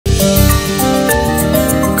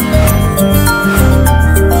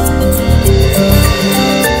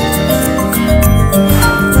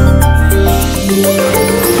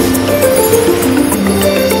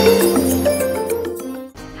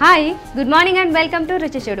Good morning and welcome to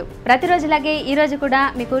రుచి చూడు. ప్రతిరోజులాగే ఈ రోజు కూడా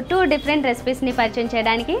మీకు 2 డిఫరెంట్ రెసిపీస్ని పరిచయం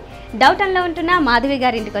చేయడానికి డౌటన్లో ఉంటున్న మాధవి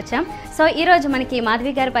గారి ఇంటికి వచ్చాం. సో ఈ రోజు మనకి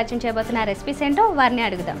మాధవి గారు పరిచయం చేయబోతున్న రెసిపీస్ ఏంటో వారిని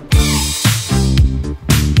అడుగుదాం.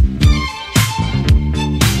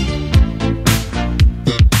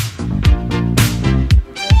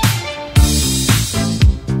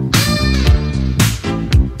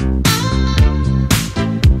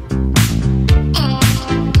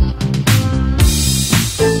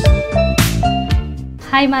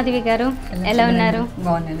 హాయ్ మాధవి గారు, ఎలా ఉన్నారు?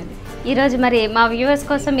 బాగున్నానండి. ఈరోజు మరి మా వ్యూవర్స్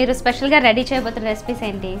కోసం మీరు స్పెషల్గా రెడీ చేయబోతున్న రెసిపీస్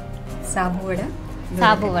ఏంటి?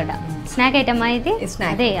 సాబు వడ స్నాక్ ఐటమా ఇది?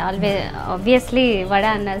 అదే ఆబ్వియస్లీ వడ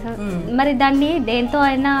అన్నారు. మరి దాన్ని దేంతో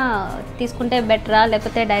అయినా తీసుకుంటే బెటరా,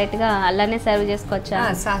 లేకపోతే డైరెక్ట్గా అలానే సర్వ్ చేసుకోవచ్చా?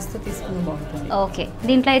 ఓకే,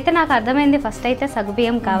 దీంట్లో అయితే నాకు అర్థమైంది. ఫస్ట్ అయితే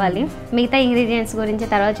సగ్గుబియ్యం కావాలి, మిగతా ఇంగ్రీడియంట్స్ గురించి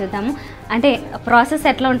తర్వాత చూద్దాము. అంటే ప్రాసెస్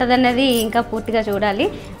ఎట్లా ఉంటుంది అన్నది ఇంకా పూర్తిగా చూడాలి.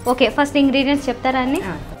 ఓకే, ఫస్ట్ ఇంగ్రీడియంట్స్ చెప్తారా అన్ని?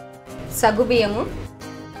 సగ్గుబియ్యము,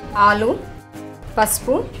 ఆలు,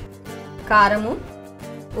 పసుపు, కారము,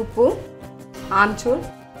 ఉప్పు, ఆమ్చూర్,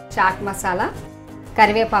 చాట్ మసాలా,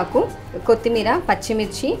 కరివేపాకు, కొత్తిమీర,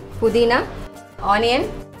 పచ్చిమిర్చి, పుదీనా, ఆనియన్,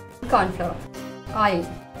 కార్న్ఫ్లవర్, ఆయిల్.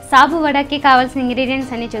 సాబు వడకి కావాల్సిన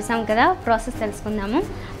ఇంగ్రీడియంట్స్ అన్ని చూసాం కదా, ప్రాసెస్ తెలుసుకుందాము.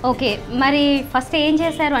 ఓకే, మరి ఫస్ట్ ఏం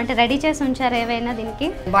చేశారు? అంటే రెడీ చేసి ఉంచారు ఏవైనా దీనికి?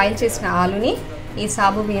 బాయిల్ చేసిన ఆలుని ఈ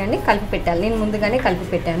సాబు బియ్యాన్ని కలిపి పెట్టాలి. నేను ముందుగానే కలిపి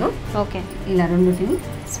పెట్టాను. ఓకే, ఇలా రెండుటిని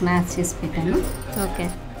స్మాష్ చేసి పెట్టాను. ఓకే,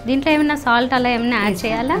 దీంట్లో ఏమైనా సాల్ట్ అలా ఏమైనా యాడ్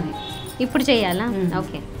చేయాలా? ఇప్పుడు చేయాలా?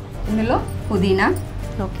 ఓకే, ఇందులో పుదీనా,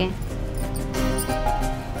 ఓకే,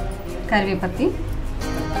 కరివేపత్తి,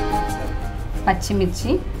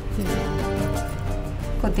 పచ్చిమిర్చి,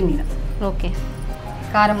 కొత్తిమీర, ఓకే,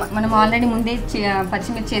 కారం. మనం ఆల్రెడీ ముందే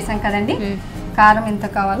పచ్చిమిర్చి వేసాం కదండి. కారం ఎంత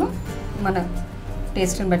కావాలో మన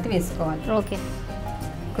టేస్ట్ని బట్టి వేసుకోవాలి. ఓకే,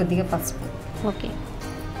 కొద్దిగా పసుపు, ఓకే,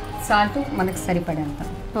 సాల్ట్ మనకు సరిపడేంత.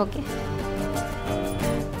 ఓకే,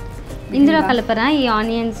 ఇందులో కలపరా ఈ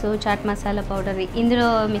ఆనియన్స్, చాట్ మసాలా పౌడర్ ఇందులో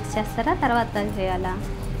మిక్స్ చేస్తారా, తర్వాత చేయాలా?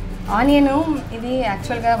 ఆనియన్ ఇది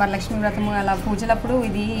యాక్చువల్గా వరలక్ష్మి వ్రతము అలా పూజలప్పుడు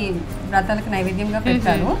ఇది వ్రతాలకు నైవేద్యంగా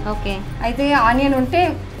పెడతారు. ఓకే, అయితే ఆనియన్ ఉంటే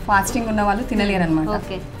ఫాస్టింగ్ ఉన్న వాళ్ళు తినలేరు అనమాట.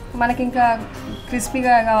 ఓకే, మనకి ఇంకా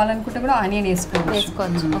క్రిస్పీగా కావాలనుకుంటే కూడా ఆనియన్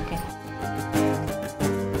వేసుకోవచ్చు. ఓకే,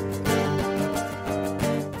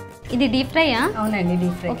 ఇది డీప్ ఫ్రైయా? అవునండి,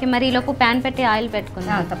 డీప్ ఫ్రై. ఓకే, మరి ఈలోపు ప్యాన్ పెట్టి ఆయిల్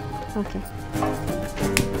పెట్టుకుందాం. ఓకే,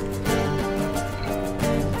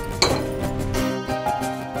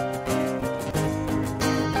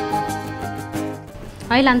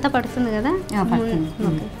 ఆయిల్ అంతా పడుతుంది కదా?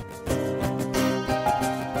 ఓకే,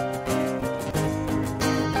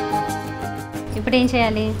 ఇప్పుడు ఏం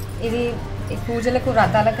చేయాలి? ఇది పూజలకు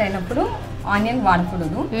వ్రతాలకు అయినప్పుడు ఆనియన్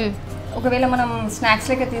వాడకూడదు. ఒకవేళ మనం స్నాక్స్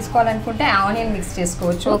లెక్క తీసుకోవాలనుకుంటే ఆనియన్ మిక్స్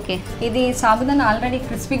చేసుకోవచ్చు. ఓకే, ఇది సాబుదానా ఆల్రెడీ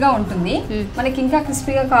క్రిస్పీగా ఉంటుంది. మనకి ఇంకా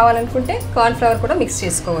క్రిస్పీగా కావాలనుకుంటే కార్న్ ఫ్లవర్ కూడా మిక్స్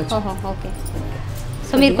చేసుకోవచ్చు. ఓకే,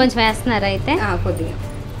 సో మీరు కొంచెం వేస్తున్నారా అయితే? కొద్దిగా.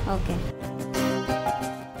 ఓకే,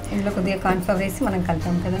 ఇందులో కొద్దిగా కార్న్ ఫ్లవర్ వేసి మనం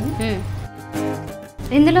కలుపుతాం కదండి.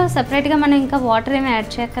 ఇందులో సపరేట్గా మనం ఇంకా వాటర్ ఏమి యాడ్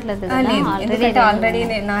చేయక్కర్లేదు? ఆల్రెడీ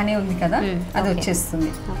నానే ఉంది కదా, అది వచ్చేస్తుంది.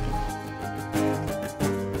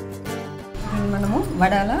 మనము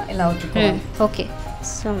వడలా ఇలా అవుతుంది. ఓకే,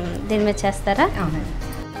 సో దీని మీద చేస్తారా? అవునండి.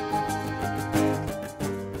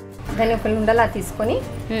 దాన్ని ఒక ఉండలా తీసుకొని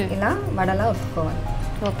ఇలా వడలా ఒత్తుకోవాలి.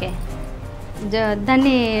 ఓకే,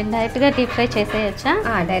 దాన్ని డైరెక్ట్గా డీప్ ఫ్రై చేసేయచ్చా?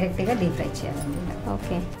 డైరెక్ట్గా డీప్ ఫ్రై చేయాలండి.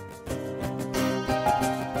 ఓకే,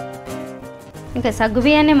 ఇంకా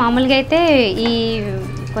సగ్గుబియ్యాన్ని మామూలుగా అయితే ఈ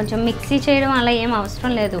కొంచెం మిక్సీ చేయడం అలా ఏం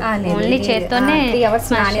అవసరం లేదు, ఓన్లీ చేత్తోనే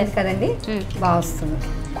కదండి, బాగా వస్తుంది.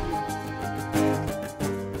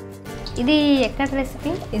 ఇది ఎక్కడ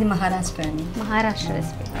రెసిపీ? ఇది మహారాష్ట్ర అండి. మహారాష్ట్ర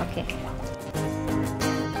రెసిపీ. ఓకే,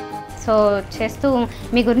 సో చేస్తూ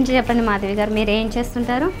మీ గురించి చెప్పండి మాధవి గారు. మీరు ఏం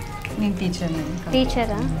చేస్తుంటారు? నేను టీచర్.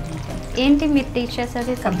 టీచరా? ఏంటి మీరు టీచ్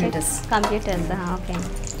చేసేది? కంప్యూటర్స్. ఓకే,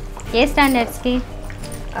 ఏ స్టాండర్డ్స్కి?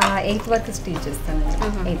 8th వరకు టీచ్ చేస్తాను.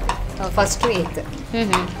 First to 8th.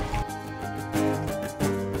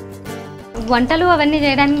 వంటలు అవన్నీ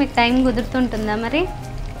చేయడానికి మీకు టైం కుదురుతుంటుందా? మరి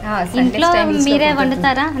ఇంట్లో మీరే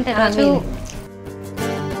వండుతారా? అంటే రోజు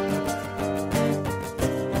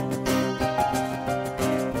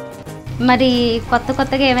మరి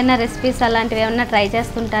కొత్తగా ఏమైనా రెసిపీస్ అలాంటివి ఏమైనా ట్రై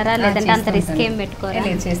చేస్తుంటారా, లేదంటే అంత రిస్క్ ఏం పెట్టుకోరా?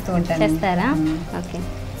 చేస్తూ ఉంటాను. చేస్తారా? ఓకే,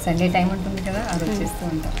 సండే టైం ఉంటుంది కదా, అది చేస్తూ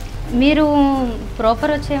ఉంటాను. మీరు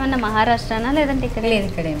ప్రాపర్ వచ్చేమన్నా మహారాష్ట్రనా లేదంటే ఇక్కడ? లేదు,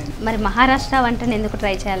 ఇక్కడే. మరి మహారాష్ట్ర వంటను ఎందుకు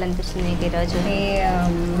ట్రై చేయాలనిపిస్తుంది మీకు ఈరోజు?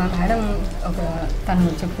 మా మేడం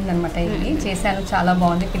తను చెప్పిందనమాట, ఇది చేశాను, చాలా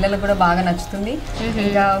బాగుంది, పిల్లలకు కూడా బాగా నచ్చుతుంది,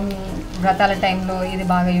 ఇంకా వ్రతాల టైంలో ఇది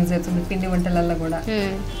బాగా యూజ్ అవుతుంది, పిండి వంటలలో కూడా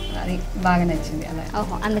అది బాగా నచ్చింది అలా.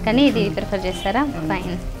 ఓహో, అందుకని ఇది ప్రిఫర్ చేస్తారా?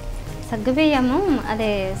 ఫైన్. సగ్గుబియ్యము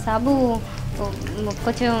అదే సాబు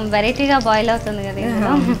కొంచెం వెరైటీగా బాయిల్ అవుతుంది కదా ఇందులో,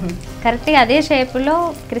 కరెక్ట్గా అదే షేప్లో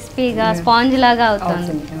క్రిస్పీగా స్పాంజ్ లాగా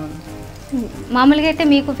అవుతుంది. మామూలుగా అయితే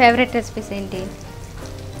మీకు ఫేవరెట్ రెసిపీస్ ఏంటి?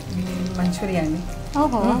 మంచూరియా అండి.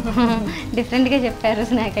 ఓహో, డిఫరెంట్గా చెప్పారు.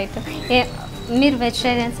 స్నాక్ ఐటమ్ మీరు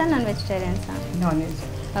వెజిటేరియన్సా non వెజిటేరియన్సా? Non veg.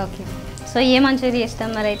 Okay, so ఏ మంచూరియా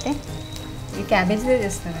ఇష్టం మరి అయితే? ఈ క్యాబేజీ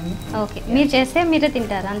చేస్తానండి. ఓకే, మీరు చేస్తే మీరే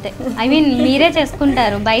తింటారు అంతే? ఐ మీన్ మీరే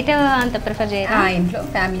చేసుకుంటారు, బయట అంత ప్రిఫర్ చేయరా? ఇంట్లో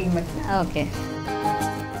ఫ్యామిలీ బట్టి. ఓకే,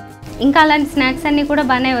 ఇంకా అలాంటి స్నాక్స్ అన్నీ కూడా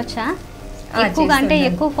బాగానే వచ్చా? ఎక్కువగా అంటే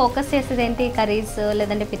ఎక్కువ ఫోకస్ చేసేది ఏంటి? కర్రీస్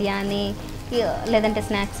లేదంటే బిర్యానీ లేదంటే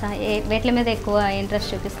స్నాక్స్, వేట్ల మీద ఎక్కువ ఇంట్రెస్ట్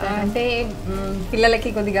చూపిస్తారు? అంటే పిల్లలకి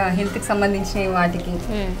కొద్దిగా హెల్త్కి సంబంధించిన వాటికి,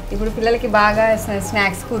 ఇప్పుడు పిల్లలకి బాగా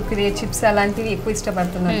స్నాక్స్, కుర్కురే, చిప్స్ అలాంటివి ఎక్కువ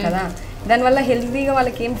ఇష్టపడుతున్నారు కదా, దానివల్ల హెల్తీగా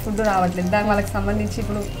వాళ్ళకి ఏం ఫుడ్ రావట్లేదు. దాని వాళ్ళకి సంబంధించి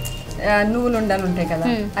ఇప్పుడు నువ్వులు ఉండలు ఉంటాయి కదా,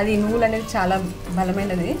 అది నువ్వులు అనేది చాలా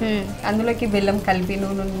బలమైనది, అందులోకి బెల్లం కలిపి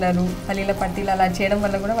నూనె ఉండలు, పల్లీల పట్టీలు అలా చేయడం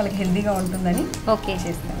వల్ల కూడా వాళ్ళకి హెల్తీగా ఉంటుందని ఓకే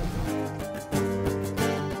చేస్తారు.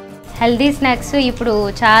 హెల్దీ స్నాక్స్ ఇప్పుడు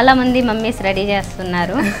చాలా మంది మమ్మీస్ రెడీ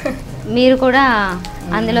చేస్తున్నారు, మీరు కూడా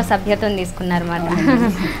అందులో సభ్యత్వం తీసుకున్నారు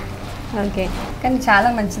అన్నమాట. ఓకే, కానీ చాలా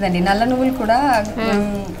మంచిదండి. నల్ల నువ్వులు కూడా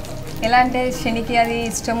ఎలా అంటే శనికి అది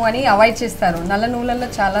ఇష్టము అని అవాయిడ్ చేస్తారు. నల్ల నువ్వులలో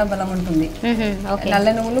చాలా బలం ఉంటుంది. నల్ల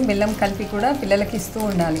నువ్వులు బెల్లం కలిపి కూడా పిల్లలకి ఇస్తూ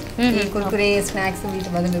ఉండాలి. ఈ కుర్కురే స్నాక్స్ వీటి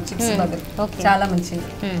బదులు, చిప్స్ బదులు చాలా మంచిది.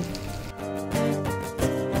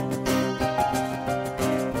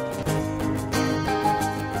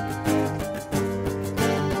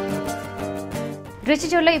 రుచి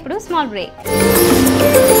చూడలో ఇప్పుడు small break.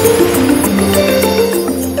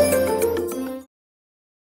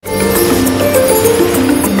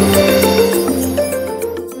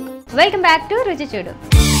 Welcome back to రుచి చూడు.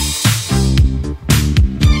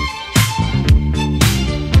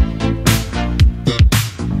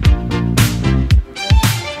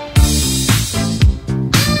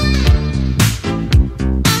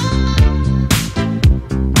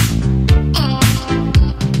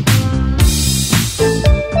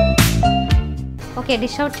 ఓకే,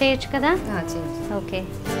 డిష్ అవుట్ చేయొచ్చు కదా? ఓకే,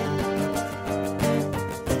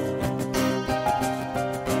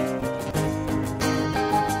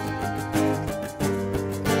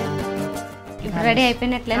 రెడీ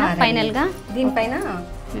అయిపోయినట్లేనా ఫైనల్ గా? దీనిపైన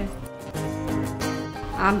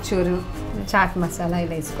ఆమ్చూరు, చాట్ మసాలా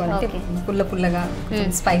ఇలా వేసుకోవాలి, పుల్ల పుల్లగా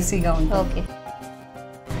స్పైసీగా ఉంటుంది. ఓకే,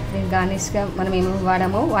 గార్నిష్ గా మనం ఏమేమి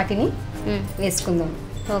వాడామో వాటిని వేసుకుందాం.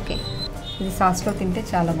 ఓకే, ఇది సాస్లో తింటే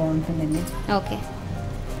చాలా బాగుంటుందండి. ఓకే,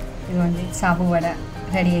 ఇదిగోండి సాబు వడ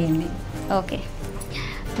రెడీ అయింది. ఓకే,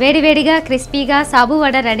 వేడివేడిగా క్రిస్పీగా సాబు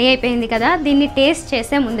వడ రెడీ అయిపోయింది కదా. దీన్ని టేస్ట్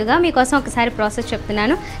చేసే ముందుగా మీకోసం ఒకసారి ప్రాసెస్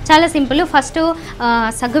చెప్తున్నాను, చాలా సింపుల్. ఫస్ట్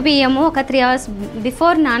సగ్గుబియ్యము ఒక 3 hours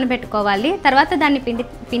బిఫోర్ నానబెట్టుకోవాలి. తర్వాత దాన్ని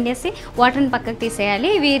పిండేసి వాటర్ని పక్కకు తీసేయాలి,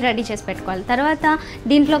 ఇవి రెడీ చేసి పెట్టుకోవాలి. తర్వాత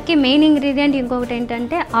దీంట్లోకి మెయిన్ ఇంగ్రీడియంట్ ఇంకొకటి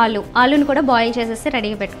ఏంటంటే ఆలుని కూడా బాయిల్ చేసేసి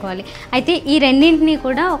రెడీగా పెట్టుకోవాలి. అయితే ఈ రెండింటిని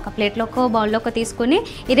కూడా ఒక ప్లేట్లోకో బౌల్లోకో తీసుకుని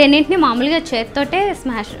ఈ రెండింటిని మామూలుగా చేత్తోటే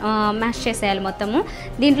మ్యాష్ చేసేయాలి మొత్తము.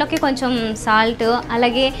 దీంట్లోకి కొంచెం సాల్ట్,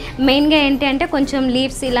 అలాగే మెయిన్గా ఏంటి అంటే కొంచెం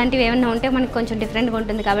లీవ్స్ ఇలాంటివి ఏమైనా ఉంటే మనకి కొంచెం డిఫరెంట్గా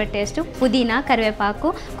ఉంటుంది కాబట్టి టేస్ట్, పుదీనా, కరివేపాకు,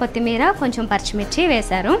 కొత్తిమీర, కొంచెం పచ్చిమిర్చి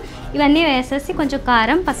వేశారు. ఇవన్నీ వేసేసి కొంచెం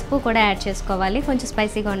కారం, పసుపు కూడా యాడ్ చేసుకోవాలి. కొంచెం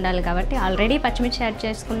స్పైసీగా ఉండాలి కాబట్టి ఆల్రెడీ పచ్చిమిర్చి యాడ్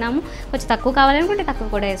చేసుకున్నాము, కొంచెం తక్కువ కావాలనుకుంటే తక్కువ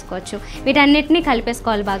కూడా వేసుకోవచ్చు. వీటన్నిటిని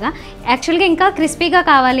కలిపేసుకోవాలి బాగా. యాక్చువల్గా ఇంకా క్రిస్పీగా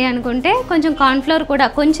కావాలి అనుకుంటే కొంచెం కార్న్ఫ్లోర్ కూడా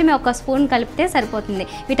కొంచెమే ఒక స్పూన్ కలిపితే సరిపోతుంది.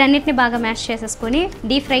 వీటన్నిటిని బాగా మ్యాష్ చేసేసుకొని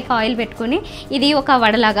డీప్ ఫ్రైకి ఆయిల్ పెట్టుకుని ఇది ఒక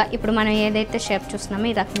వడలాగా, ఇప్పుడు మనం ఏదైతే షేప్ చూస్తున్నామో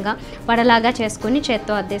ఈ రకంగా వడలాగా చేసుకుని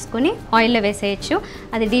చేత్తో అద్దేసుకొని ఆయిల్లో వేసేయచ్చు.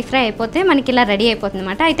 అది డీప్ ఫ్రై అయిపోతే మనకి ఇలా రెడీ అయిపోతుంది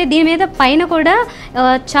అనమాట. అయితే దీని మీద పైన కూడా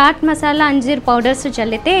చాట్ మసాలా, అంజీర్ పౌడర్స్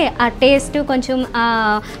చల్లితే ఆ టేస్ట్ కొంచెం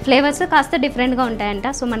ఫ్లేవర్స్ కాస్త డిఫరెంట్గా ఉంటాయంట.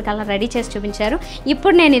 సో మనకి అలా రెడీ చేసి చూపించారు.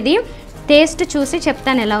 ఇప్పుడు నేను ఇది టేస్ట్ చూసి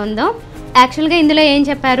చెప్తాను ఎలా ఉందో. యాక్చువల్గా ఇందులో ఏం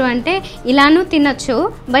చెప్పారు అంటే ఇలానూ తినొచ్చు,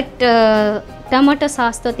 బట్ టమాటో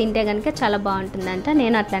సాస్తో తింటే కనుక చాలా బాగుంటుందంట.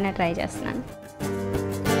 నేను అట్లానే ట్రై చేస్తున్నాను.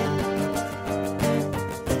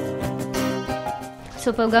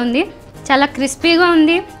 సూపర్గా ఉంది, చాలా క్రిస్పీగా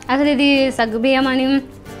ఉంది. అసలు ఇది సగ్గుబియ్యం అని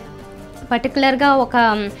పర్టికులర్గా ఒక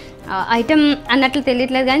ఐటెం అన్నట్లు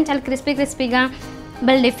తెలియట్లేదు, కానీ చాలా క్రిస్పీగా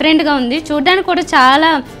బల్ డిఫరెంట్గా ఉంది. చూడడానికి కూడా చాలా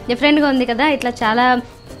డిఫరెంట్గా ఉంది కదా. ఇట్లా చాలా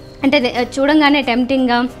అంటే చూడంగానే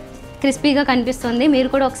టెంప్టింగ్గా క్రిస్పీగా కనిపిస్తుంది. మీరు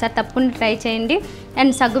కూడా ఒకసారి తప్పకుండా ట్రై చేయండి.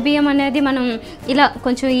 అండ్ సగ్గుబియ్యం అనేది మనం ఇలా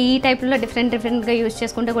కొంచెం ఈ టైప్లో డిఫరెంట్గా యూజ్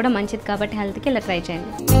చేసుకుంటే కూడా మంచిది కాబట్టి హెల్త్కి ఇలా ట్రై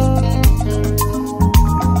చేయండి.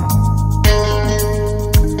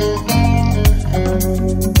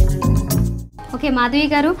 ఓకే మాధవి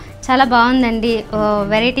గారు, చాలా బాగుందండి.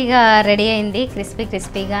 వెరైటీగా రెడీ అయింది,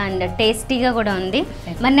 క్రిస్పీగా అండ్ టేస్టీగా కూడా ఉంది.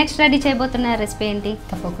 మరి నెక్స్ట్ రెడీ చేయబోతున్న రెసిపీ ఏంటి?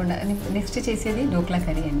 తప్పకుండా నెక్స్ట్ చేసేది డోక్లా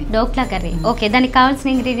కర్రీ అండి. Dhokla curry, okay. దానికి కావాల్సిన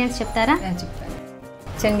ఇంగ్రీడియంట్స్ చెప్తారా? చెప్తాను.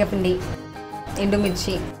 శనగపిండి,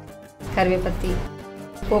 ఎండుమిర్చి, కరివేపత్తి,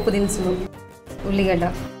 పోపు దినుసులు, ఉల్లిగడ్డ,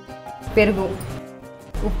 పెరుగు,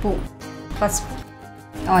 ఉప్పు, పసుపు,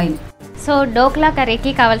 ఆయిల్. సో డోక్లా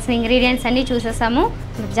కర్రీకి కావాల్సిన ఇంగ్రీడియంట్స్ అన్నీ చూసేసాము.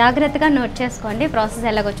 జాగ్రత్తగా నోట్ చేసుకోండి, ప్రాసెస్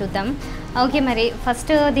ఎలాగో చూద్దాం. ఓకే, మరి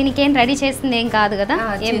ఫస్ట్ దీనికి ఏం రెడీ చేస్తుంది ఏం కాదు కదా,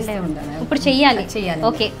 ఏం ఇప్పుడు చెయ్యాలి.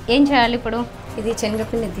 ఓకే, ఏం చేయాలి ఇప్పుడు? ఇది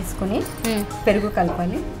శనగపిండి తీసుకొని పెరుగు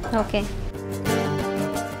కలపాలి. ఓకే,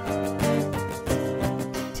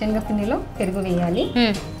 శనగపిండిలో పెరుగు వేయాలి,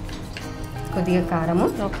 కొద్దిగా కారము.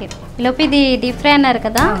 ఓకే, లోపు ఇది డీప్ ఫ్రై అన్నారు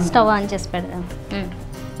కదా, స్టవ్ ఆన్ చేసి పెడదాం.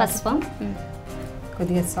 పసుపు,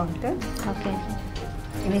 కొద్దిగా సాల్ట్. ఓకే,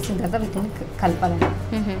 వేసిన తర్వాత వీటిని కలపాలండి.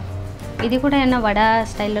 ఇది కూడా ఏమన్నా వడ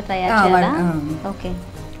స్టైల్లో తయారు చేయాలా? ఓకే,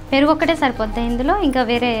 పెరుగు ఒక్కటే సరిపోద్దా ఇందులో? ఇంకా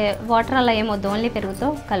వేరే వాటర్ అలా ఏమొద్దు, ఓన్లీ పెరుగుతో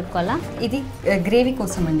కలుపుకోవాలా? ఇది గ్రేవీ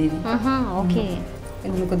కోసం అండి ఇది. ఓకే,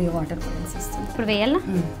 ఇందులో కొద్దిగా వాటర్ కూడా వేసేస్తాం. ఇప్పుడు వేయాలా?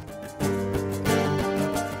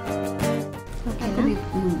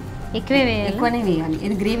 ఎక్కువనే వేయాలి,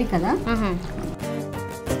 ఇది గ్రేవీ కదా.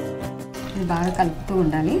 ఇది బాగా కలుపుతూ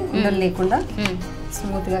ఉండాలి, ఉండలు లేకుండా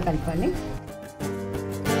స్మూత్గా కలపాలి.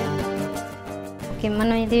 ఓకే,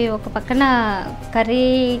 మనం ఇది ఒక పక్కన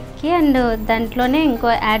కర్రీకి అండ్ దాంట్లోనే ఇంకో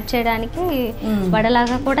యాడ్ చేయడానికి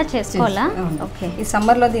వడలాగా కూడా చేసుకోవాలా? ఓకే, ఈ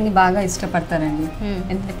సమ్మర్లో దీన్ని బాగా ఇష్టపడతారండి,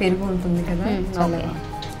 ఎందుకంటే పెరుగు ఉంటుంది కదా.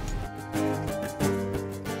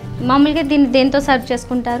 మామూలుగా దీన్ని దేంతో సర్వ్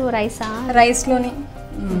చేసుకుంటారు? రైస్లోని,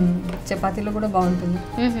 చపాతీలో కూడా బాగుంటుంది.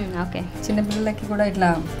 ఓకే, చిన్నపిల్లలకి కూడా ఇట్లా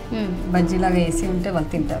బజ్జీలాగా వేసి ఉంటే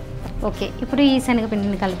వాళ్ళు తింటారు. ఓకే, ఇప్పుడు ఈ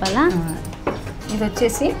శనగపిండిని కలపాలా? ఇది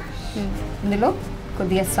వచ్చేసి ఇందులో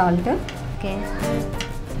కొద్దిగా సాల్ట్, ఓకే,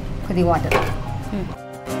 కొద్దిగా వాటర్.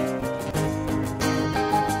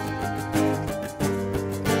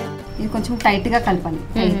 ఇది కొంచెం టైట్గా కలపాలి.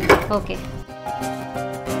 ఓకే,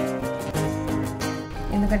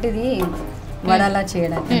 ఎందుకంటే ఇది వడలా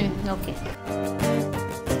చేయడానికి. ఓకే,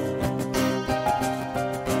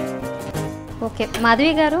 ఓకే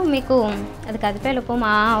మాధవి గారు, మీకు అది కదిపేలోపు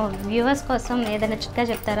మా వ్యూవర్స్ కోసం ఏదైనా చిట్కా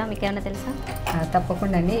చెప్తారా? మీకు ఏమైనా తెలుసా?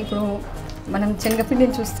 తప్పకుండా అండి. ఇప్పుడు మనం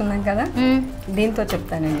శనగపిండిని చూస్తున్నాం కదా, దీంతో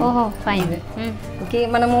చెప్తానండి. ఓహో, ఫైన్. ఓకే,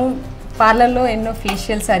 మనము పార్లర్లో ఎన్నో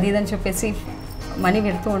ఫేషియల్స్ అది ఇదని చెప్పేసి మనీ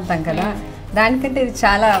పెడుతూ ఉంటాం కదా, దానికంటే ఇది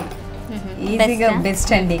చాలా ఈజీగా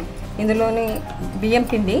బెస్ట్ అండి. ఇందులోని బియ్యం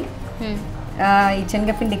పిండి, ఈ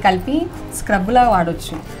శనగపిండి కలిపి స్క్రబ్లా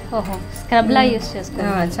వాడచ్చు. ఓహో, స్క్రబ్లా యూస్ చేసుకో,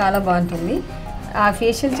 చాలా బాగుంటుంది. ఆ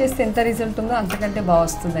ఫేషియల్ చేస్తే ఎంత రిజల్ట్ ఉందో అంతకంటే బాగా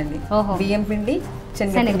వస్తుందండి. బియ్యం పిండి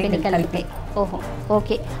శనగపిండి కలిపి. ఓహో,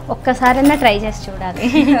 ఓకే, ఒక్కసారైనా ట్రై చేసి చూడాలి.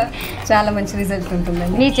 చాలా మంచి రిజల్ట్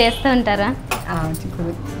ఉంటుందండి. మీరు చేస్తూ ఉంటారా?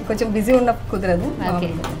 కొంచెం బిజీ ఉన్నప్పుడు కుదరదు.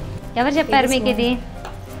 ఎవరు చెప్పారు మీకు ఇది?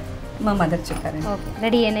 మా మదర్ చెప్పారండి. ఓకే,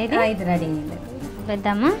 రెడీ అనేది? ఇది రెడీ అయింది.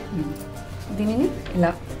 వేద్దామా? దీనిని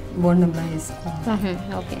ఇలా బోండంలో వేసుకోవాలి.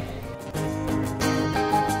 ఓకే,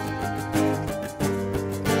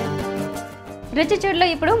 రుచి చూడులో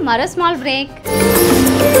ఇప్పుడు మరో small break.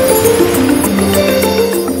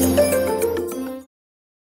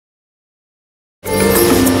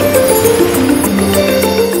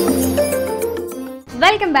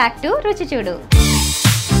 Welcome back to రుచి చూడు.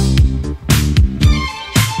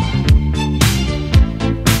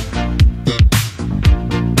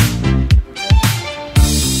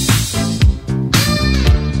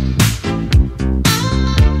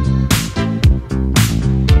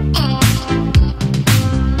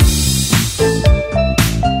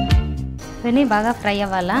 ఇవన్నీ బాగా ఫ్రై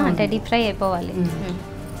అవ్వాలా? అంటే డీప్ ఫ్రై అయిపోవాలి.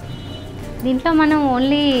 దీంట్లో మనం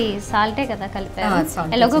ఓన్లీ సాల్టే కదా కలిపాము,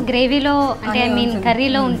 ఎలాగో గ్రేవీలో అంటే ఐ మీన్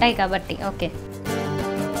కర్రీలో ఉంటాయి కాబట్టి. ఓకే,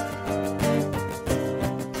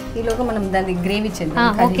 ఈలోగా మనం దాన్ని గ్రేవీ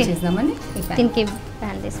చేద్దామని దీనికి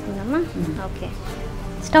ప్యాన్ తీసుకుందామా? ఓకే,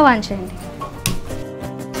 స్టవ్ ఆన్ చేయండి.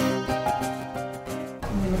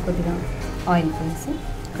 కొద్దిగా ఆయిల్ వేసి,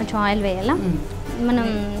 కొంచెం ఆయిల్ వేయాలా? మనం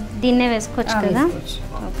దీన్నే వేసుకోవచ్చు కదా.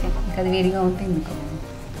 ఓకే, అది వేడిగా ఉంటే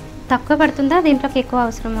తక్కువ పడుతుందా? దీంట్లోకి ఎక్కువ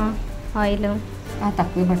అవసరమా ఆయిల్?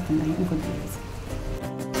 తక్కువ పడుతుందండి, ఇంకొద్దిగా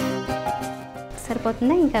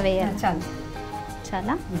సరిపోతుందా? ఇంకా వేయాలి? చాలా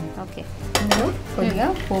చాలా. ఓకే, ఇందులో కొద్దిగా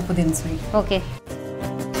పోపు దినుసులు. ఓకే,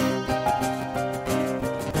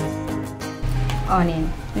 ఆనియన్,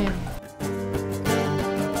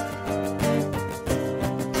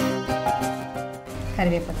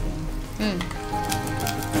 కరివేపాకు,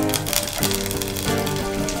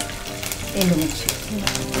 ఎండుమిర్చి,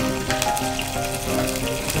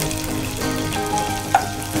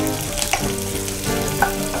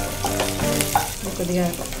 కొద్దిగా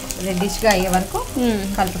రెడ్డిష్గా అయ్యే వరకు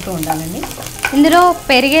కలుపుతూ ఉండాలండి. ఇందులో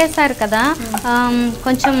పెరిగేసారు కదా,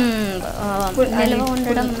 కొంచెం నిల్వ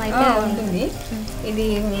ఉండడం అయితే ఉంటుంది.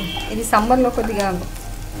 ఇది సమ్మర్లో కొద్దిగా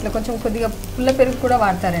ఇట్లా కొంచెం కొద్దిగా పుల్ల పెరుగు కూడా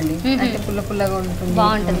వాడతారండి, అంటే పుల్లగా ఉంటుంది,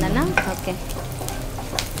 బాగుంటుందన్నా. ఓకే,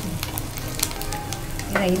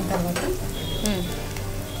 ఇది అయిన తర్వాత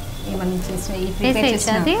మనం చేసిన ఈ ప్రిపేర్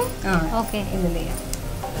చేసిన ఓకే ఇందులో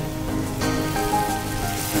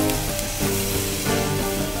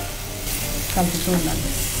కలుపుతూ ఉండాలి.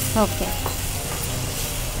 ఓకే,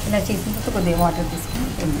 ఇలా చేసిన తర్వాత కొద్దిగా వాటర్ తీసుకుని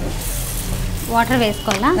వాటర్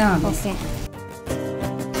వేసుకోవాలా? ఓకే,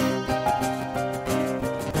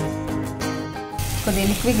 కొద్దిగా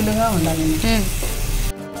లిక్విడ్గా ఉండాలండి.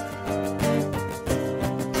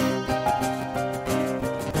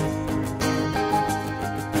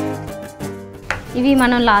 ఇవి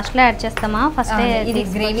మనం లాస్ట్లో యాడ్ చేస్తామా? ఫస్ట్ ఇది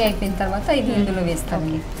గ్రేవీ అయిపోయిన తర్వాత ఇది ఇందులో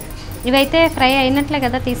వేస్తాము. ఇవైతే ఫ్రై అయినట్లే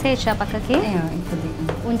కదా, తీసేయచ్చా పక్కకి?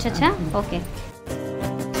 ఉంచచ్చా? ఓకే,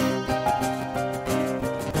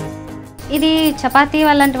 ఇది చపాతీ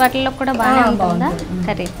అలాంటి వాటిల్లో కూడా బాగా ఉంటుందా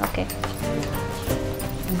కర్రీ? ఓకే,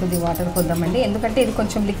 కొద్దిగా వాటర్ కొద్దామండి, ఎందుకంటే ఇది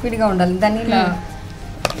కొంచెం లిక్విడ్గా ఉండాలి, దాన్ని ఇలా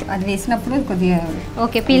అది వేసినప్పుడు కొద్దిగా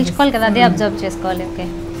ఓకే పీల్చుకోవాలి కదా, అదే అబ్జర్వ్ చేసుకోవాలి. ఓకే,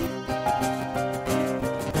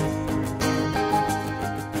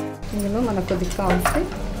 ఇందులో మనకు కొద్దిగా కావాల్సి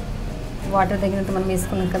వాటర్ తగినంత మనం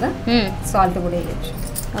వేసుకున్నాం కదా, సాల్ట్ కూడా వేయచ్చు.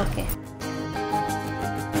 ఓకే,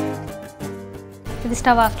 ఇది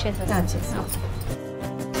స్టవ్ ఆఫ్ చేసేసాం.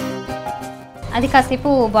 అది కాసేపు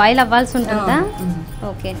బాయిల్ అవ్వాల్సి ఉంటుందా?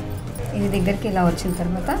 ఓకే, ఇది దగ్గరికి ఇలా వచ్చిన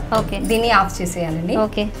తర్వాత ఓకే దీన్ని ఆఫ్ చేసేయాలండి.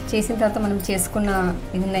 ఓకే, చేసిన తర్వాత మనం చేసుకున్న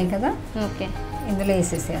ఇది ఉన్నాయి కదా, ఓకే ఇందులో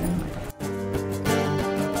వేసేసేయాలన్నమాట.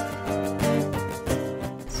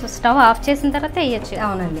 సో స్టవ్ ఆఫ్ చేసిన తర్వాత వేయచ్చు.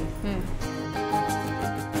 అవునండి,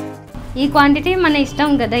 ఈ క్వాంటిటీ మన ఇష్టం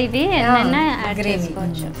కదా, ఇది ఏదైనా యాడ్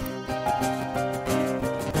చేసుకోవచ్చు.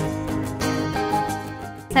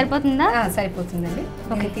 సరిపోతుందా? సరిపోతుందండి.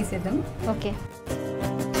 ఓకే, తీసేద్దాం. ఓకే,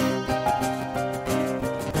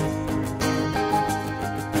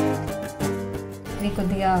 ఇవి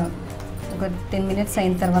కొద్దిగా ఒక 10 minutes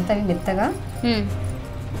అయిన తర్వాత అవి మెత్తగా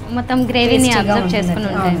మొత్తం గ్రేవీని అబ్జర్వ్ చేసుకుని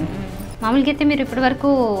ఉంటాయి. మామూలుగా అయితే మీరు ఇప్పటి వరకు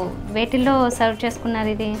వేటిల్లో సర్వ్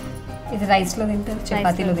చేసుకున్నారు? ఇది రైస్లో తింటారు,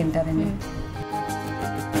 చపాతీలో తింటారండి.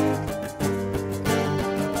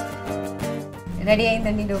 రెడీ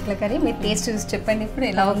అయిందండి డోక్లా కర్రీ. మీరు టేస్ట్ చూసి చెప్పండి ఇప్పుడు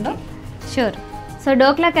ఎలా ఉందో. Sure. So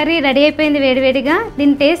dhokla curry ready అయిపోయింది వేడివేడిగా.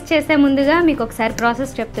 దీన్ని టేస్ట్ చేసే ముందుగా మీకు ఒకసారి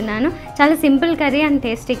ప్రాసెస్ చెప్తున్నాను. చాలా simple curry and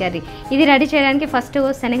tasty curry. ఇది రెడీ చేయడానికి ఫస్ట్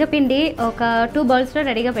శనగపిండి ఒక 2 బౌల్స్లో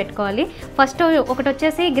రెడీగా పెట్టుకోవాలి. ఫస్ట్ ఒకటి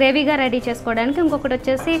వచ్చేసి గ్రేవీగా రెడీ చేసుకోవడానికి, ఇంకొకటి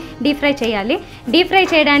వచ్చేసి డీప్ ఫ్రై చేయాలి. డీప్ ఫ్రై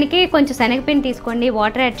చేయడానికి కొంచెం శనగపిండి తీసుకోండి,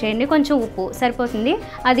 వాటర్ యాడ్ చేయండి, కొంచెం ఉప్పు సరిపోతుంది.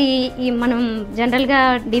 అది మనం జనరల్గా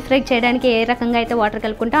డీప్ ఫ్రై చేయడానికి ఏ రకంగా అయితే వాటర్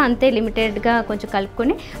కలుపుకుంటాం అంతే లిమిటెడ్గా కొంచెం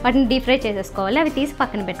కలుపుకొని వాటిని డీప్ ఫ్రై చేసేసుకోవాలి. అవి తీసి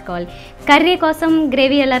పక్కన పెట్టుకోవాలి. కర్రీ కోసం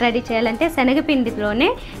గ్రేవీ ఎలా రెడీ చేయాలంటే శనగపిండిలోనే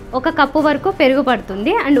 1 కప్పు వరకు పెరుగు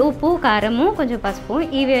పడుతుంది అండ్ ఉప్పు, కారము, కొంచెం పసుపు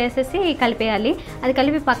ఇవి వేసేసి కలిపేయాలి. అది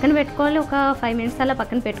కలిపి పక్కన పెట్టుకోవాలి. ఒక 5 minutes అలా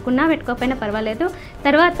పక్కన పెట్టుకున్నా పెట్టుకోకపోయినా పర్వాలేదు.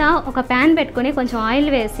 తర్వాత ఒక ప్యాన్ పెట్టుకొని కొంచెం ఆయిల్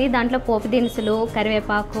వేసి దాంట్లో పోపు దినుసులు,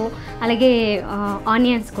 కరివేపాకు, అలాగే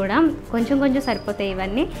ఆనియన్స్ కూడా కొంచెం కొంచెం సరిపోతాయి.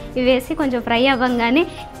 ఇవన్నీ ఇవి వేసి కొంచెం ఫ్రై అవ్వగానే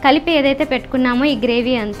కలిపి ఏదైతే పెట్టుకున్నామో ఈ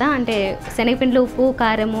గ్రేవీ అంతా, అంటే శనగపిండిలో ఉప్పు,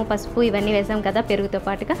 కారము, పసుపు ఇవన్నీ వేసాం కదా పెరుగుతో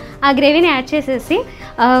పాటుగా, ఆ గ్రేవీని యాడ్ చేసేసి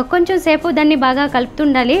కొంచెం సేపు దాన్ని బాగా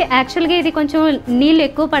కలుపుతుండాలి. యాక్చువల్గా ఇది కొంచెం నీళ్ళు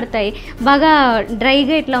ఎక్కువ పడతాయి, బాగా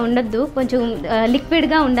డ్రైగా ఇట్లా ఉండొద్దు, కొంచెం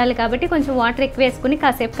లిక్విడ్గా ఉండాలి. కాబట్టి కొంచెం వాటర్ ఎక్కువ వేసుకుని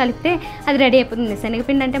కాసేపు కలిపితే అది రెడీ అయిపోతుంది.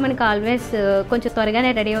 శనగపిండి అంటే మనకు ఆల్వేస్ కొంచెం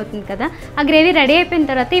త్వరగానే రెడీ అవుతుంది కదా. ఆ గ్రేవీ రెడీ అయిపోయిన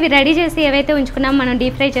తర్వాత ఇవి రెడీ చేసి ఏవైతే ఉంచుకున్నామో మనం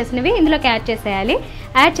డీప్ ఫ్రై చేసినవి ఇందులోకి యాడ్ చేసేయాలి.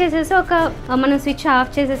 యాడ్ చేసేసి మనం స్విచ్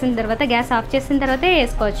ఆఫ్ చేసేసిన తర్వాత, గ్యాస్ ఆఫ్ చేసిన తర్వాతే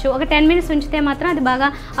వేసుకోవచ్చు. ఒక 10 minutes ఉంచితే మాత్రం అది బాగా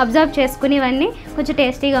అబ్జర్వ్ చేసుకుని ఇవన్నీ కొంచెం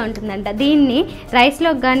టేస్టీగా ఉంటుందంట. దీన్ని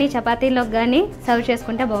రైస్లోకి కానీ చపాతీలోకి కానీ సర్వ్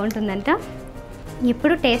చేసుకుంటే బాగుంటుందంట.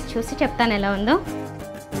 ఇప్పుడు టేస్ట్ చూసి చెప్తాను ఎలా ఉందో.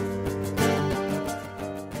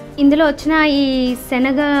 ఇందులో వచ్చిన ఈ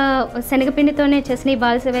శనగపిండితోనే చేసిన ఈ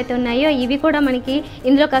బాల్స్ ఏవైతే ఉన్నాయో ఇవి కూడా మనకి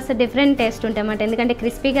ఇందులో కాస్త డిఫరెంట్ టేస్ట్ ఉంటాయి అన్నమాట. ఎందుకంటే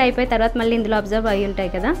క్రిస్పీగా అయిపోయిన తర్వాత మళ్ళీ ఇందులో అబ్జర్వ్ అయ్యి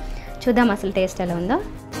ఉంటాయి కదా. చూద్దాం అసలు టేస్ట్ ఎలా ఉందో.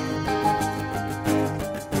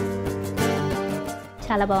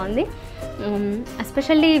 చాలా బాగుంది.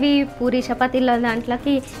 ఎస్పెషల్లీ ఇవి పూరి, చపాతీల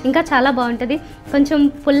దాంట్లోకి ఇంకా చాలా బాగుంటుంది. కొంచెం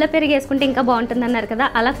పుల్ల పెరిగి వేసుకుంటే ఇంకా బాగుంటుంది అన్నారు కదా,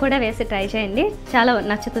 అలా కూడా వేసి ట్రై చేయండి, చాలా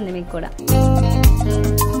నచ్చుతుంది మీకు కూడా.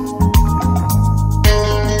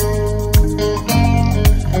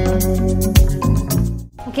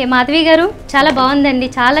 ఓకే మాధవి గారు చాలా బాగుందండి,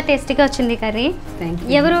 చాలా టేస్టీగా వచ్చింది కర్రీ.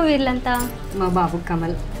 ఎవరు వీళ్ళంతా? మా బాబు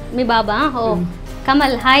కమల్. మీ బాబా? ఓ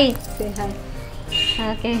కమల్, హాయ్.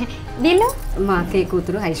 ఓకే వీళ్ళు? మా అక్కయ్య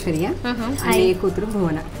కూతురు ఐశ్వర్య, అన్నయ్య కూతురు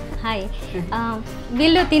భువన. హాయ్.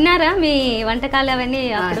 వీళ్ళు తిన్నారా మీ వంటకాలు అవన్నీ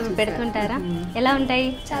అప్పుడు పెడుతుంటారా? ఎలా ఉంటాయి?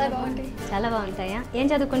 చాలా బాగుంటాయి. చాలా బాగుంటాయా? ఏం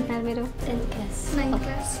చదువుకుంటున్నారు మీరు? 10th class. 9th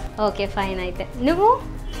class. Okay fine. అయితే నువ్వు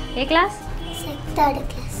ఏ క్లాస్? 3rd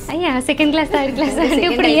class. అయ్యా సెకండ్ క్లాస్ థర్డ్ క్లాస్ అంటే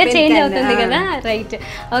ఇప్పుడు ఇయర్ చేంజ్ అవుతుంది కదా, రైట్.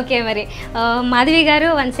 ఓకే మరి మాధవి గారు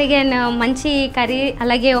వన్స్ అగైన్ మంచి కర్రీ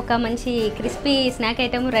అలాగే ఒక మంచి క్రిస్పీ స్నాక్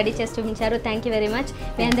ఐటమ్ రెడీ చేసి చూపించారు. Thank you very much.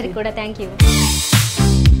 మీ అందరికి కూడా థ్యాంక్ యూ.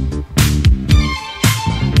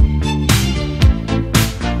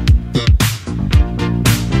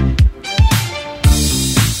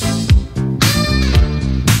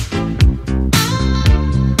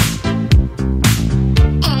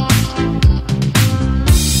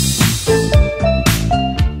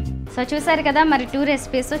 సో చూసారు కదా మరి 2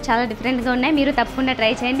 రెసిపీస్ చాలా డిఫరెంట్గా ఉన్నాయి. మీరు తప్పకుండా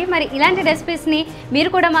ట్రై చేయండి. మరి ఇలాంటి రెసిపీస్ని మీరు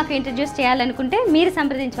కూడా మాకు ఇంట్రడ్యూస్ చేయాలనుకుంటే మీరు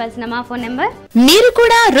సంప్రదించవలసిన మా ఫోన్ నెంబర్. మీరు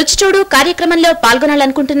కూడా రుచి చూడు కార్యక్రమంలో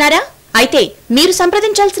పాల్గొనాలనుకుంటున్నారా? అయితే మీరు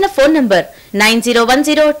సంప్రదించాల్సిన ఫోన్ నంబర్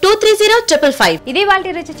 9010230555. ఇది వాళ్ళ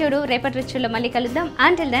రుచి చూడు. రేపటి రుచుల్లో మళ్ళీ కలుద్దాం.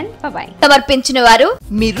 Until then by. సమర్పించిన వారు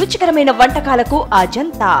మీ రుచికరమైన వంటకాలకు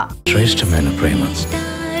అజంతా. శ్రేష్టమైన ప్రేమ,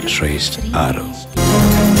 శ్రేష్ఠ ఆరు.